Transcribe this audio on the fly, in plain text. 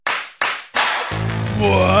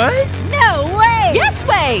What? No way! Yes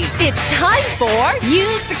way! It's time for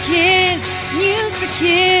News for Kids! News for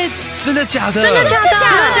Kids! 真的假的？真的假的？真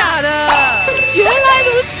的假的？原来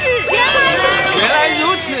如此！原来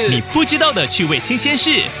如此！你不知道的趣味新鲜事。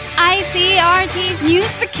ICRT's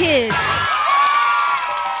News for Kids!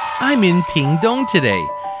 I'm in Pingtung today.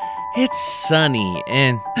 It's sunny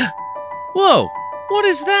and... Whoa! What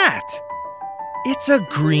is that? It's a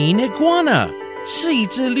green iguana. 是一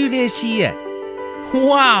隻綠鬣蜥耶.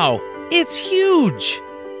 Wow! It's huge!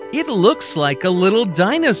 It looks like a little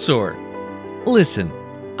dinosaur. Listen,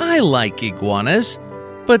 I like iguanas,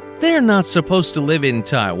 but they're not supposed to live in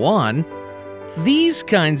Taiwan. These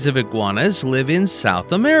kinds of iguanas live in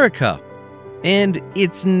South America. And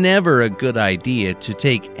it's never a good idea to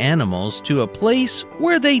take animals to a place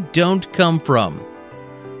where they don't come from.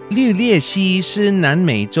 綠鬣蜥是南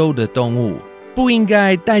美洲的動物，不應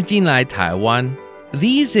該帶進來台灣。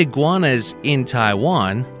These iguanas in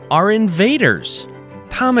Taiwan are invaders.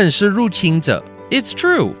 牠們是入侵者. It's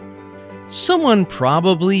true. Someone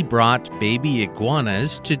probably brought baby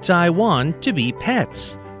iguanas to Taiwan to be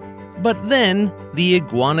pets. But then the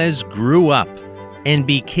iguanas grew up and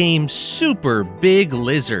became super big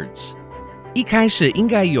lizards. 一開始應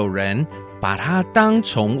該有人把它當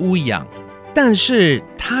寵物養，但是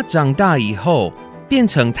它長大以後變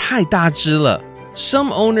成太大隻了。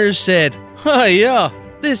Some owners said, Aiyah,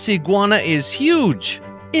 this iguana is huge.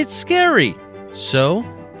 It's scary. So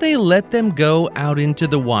they let them go out into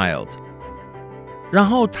the wild. 然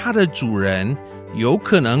後它的主人有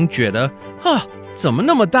可能覺得，怎麼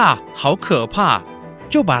那麼大，好可怕，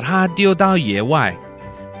就把它丟到野外。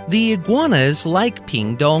The iguanas like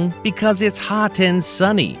Pingtung because it's hot and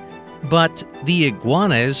sunny, but the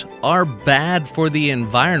iguanas are bad for the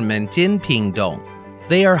environment in Pingtung.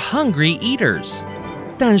 They are hungry eaters.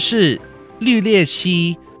 但是綠鬣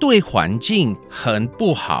蜥對環境很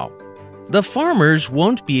不好。The farmers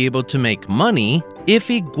won't be able to make money if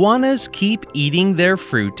iguanas keep eating their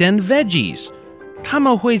fruit and veggies. 他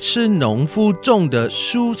們會吃農夫種的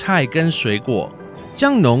蔬菜跟水果，這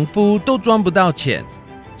樣農夫都賺不到錢。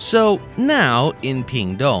So now in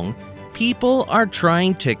Pingtung, people are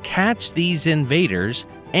trying to catch these invaders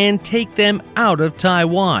and take them out of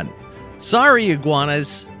Taiwan. Sorry,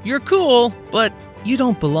 iguanas, you're cool, but you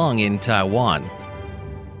don't belong in Taiwan.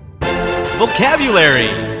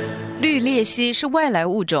 Vocabulary. 绿鬣蜥是外来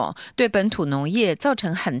物种，对本土農業造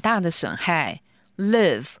成很大的損害。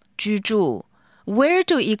Live 居住。Where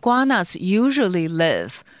do iguanas usually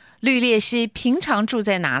live? 綠鬣蜥平常住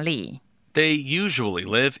在哪裡？ They usually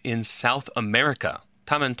live in South America.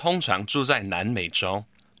 他們通常住在南美洲。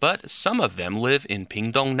But some of them live in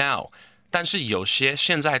Pingtung now. 但是有些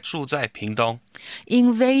現在住在屏東。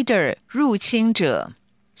Invader 入侵者。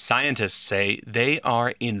Scientists say they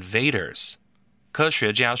are invaders. 科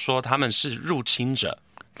學家說他們是入侵者。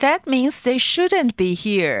That means they shouldn't be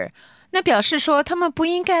here. 那表示說他們不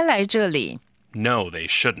應該來這裡。No, they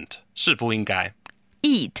shouldn't. 是不應該。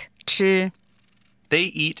Eat 吃。They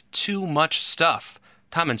eat too much stuff.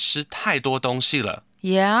 他們吃太多東西了。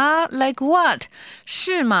Yeah, like what?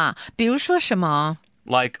 是嗎？比如說什麼？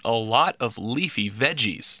 Like a lot of leafy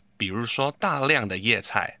veggies. 比如說大量的葉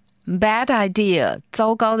菜。Bad idea,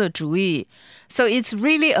 糟糕的主意。So it's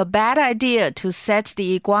really a bad idea to set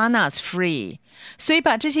the iguanas free. 所以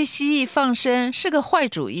把这些蜥蜴放生是个坏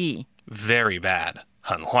主意。Very bad,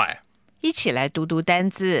 很壞。一起来读读单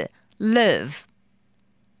字 live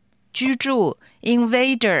居住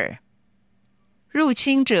invader 入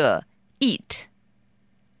侵者 eat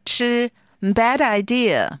吃 bad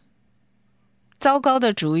idea 糟糕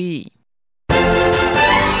的主意。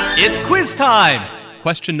 It's quiz time!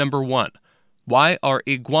 Question number 1. Why are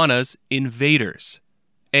iguanas invaders?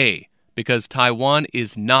 A. Because Taiwan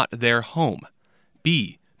is not their home.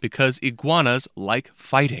 B. Because iguanas like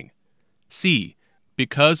fighting. C.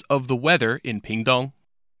 Because of the weather in Pingtung.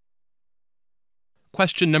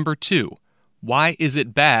 Question number 2. Why is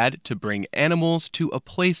it bad to bring animals to a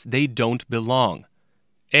place they don't belong?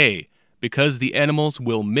 A. Because the animals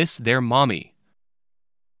will miss their mommy.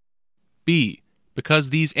 B. Because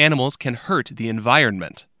these animals can hurt the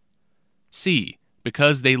environment. C.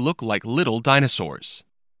 Because they look like little dinosaurs.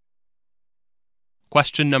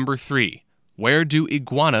 Question number 3. Where do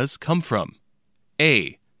iguanas come from?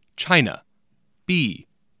 A. China. B.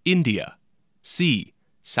 India. C.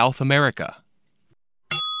 South America.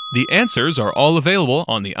 The answers are all available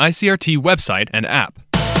on the ICRT website and app.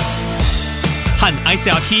 和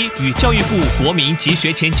ICRT 与教育部国民及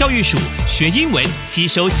学前教育署学英文，吸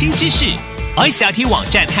收新知识。ICRT 网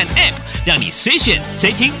站和 App 让你随选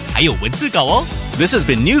随听，还有文字稿哦。This has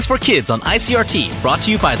been News for Kids on ICRT, brought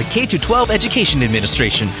to you by the K-12 Education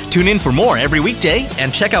Administration. Tune in for more every weekday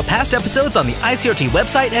and check out past episodes on the ICRT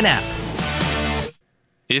website and app.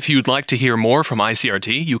 If you'd like to hear more from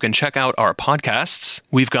ICRT, you can check out our podcasts.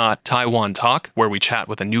 We've got Taiwan Talk, where we chat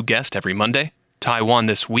with a new guest every Monday. Taiwan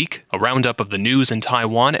This Week, a roundup of the news in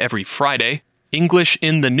Taiwan every Friday. English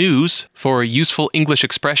in the News, for useful English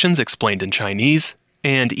expressions explained in Chinese.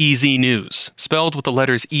 And EZ News, spelled with the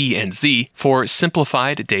letters E and Z, for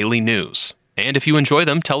simplified daily news. And if you enjoy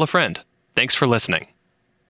them, tell a friend. Thanks for listening.